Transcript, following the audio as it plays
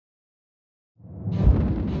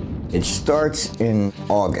It starts in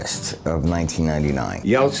August of 1999.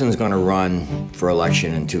 Yeltsin's going to run for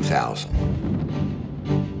election in 2000.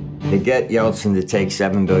 They get Yeltsin to take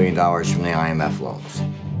 $7 billion from the IMF loans.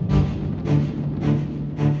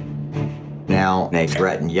 Now they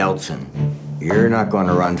threaten Yeltsin, you're not going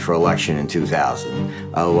to run for election in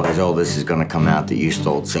 2000. Otherwise, all this is going to come out that you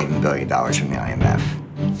stole $7 billion from the IMF.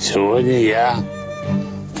 Сегодня я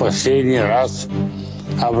в последний раз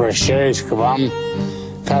обращаюсь к вам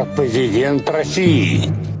как президент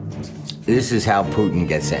России. This is how Putin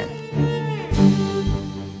gets in.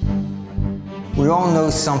 We all know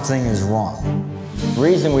something is wrong. The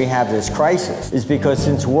reason we have this crisis is because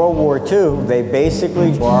since World War II, they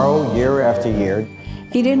basically borrow year after year.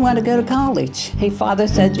 He didn't want to go to college. His father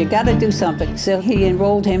said, you got to do something. So he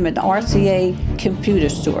enrolled him in RCA computer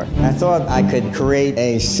store. I thought I could create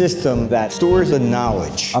a system that stores the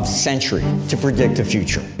knowledge of a century to predict the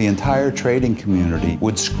future. The entire trading community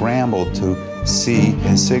would scramble to see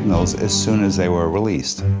his signals as soon as they were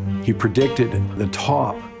released. He predicted the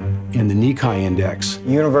top in the Nikkei index.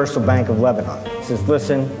 Universal Bank of Lebanon says,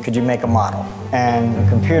 listen, could you make a model? And the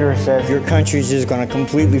computer says, your country is going to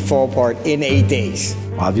completely fall apart in 8 days.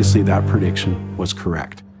 Obviously, that prediction was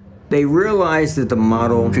correct. They realized that the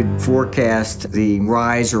model could forecast the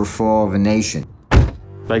rise or fall of a nation.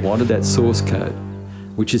 They wanted that source code,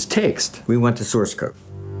 which is text. We want the source code.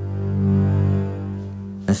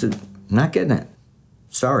 I said, not getting it.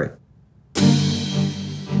 Sorry.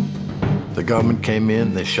 The government came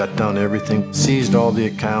in, they shut down everything, seized all the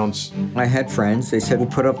accounts. I had friends, they said, we'll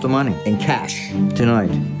put up the money in cash tonight.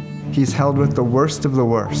 He's held with the worst of the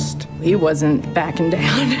worst. He wasn't backing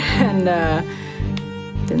down, and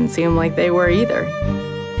didn't seem like they were either.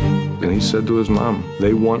 And he said to his mom,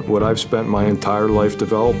 they want what I've spent my entire life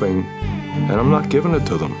developing, and I'm not giving it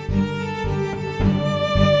to them.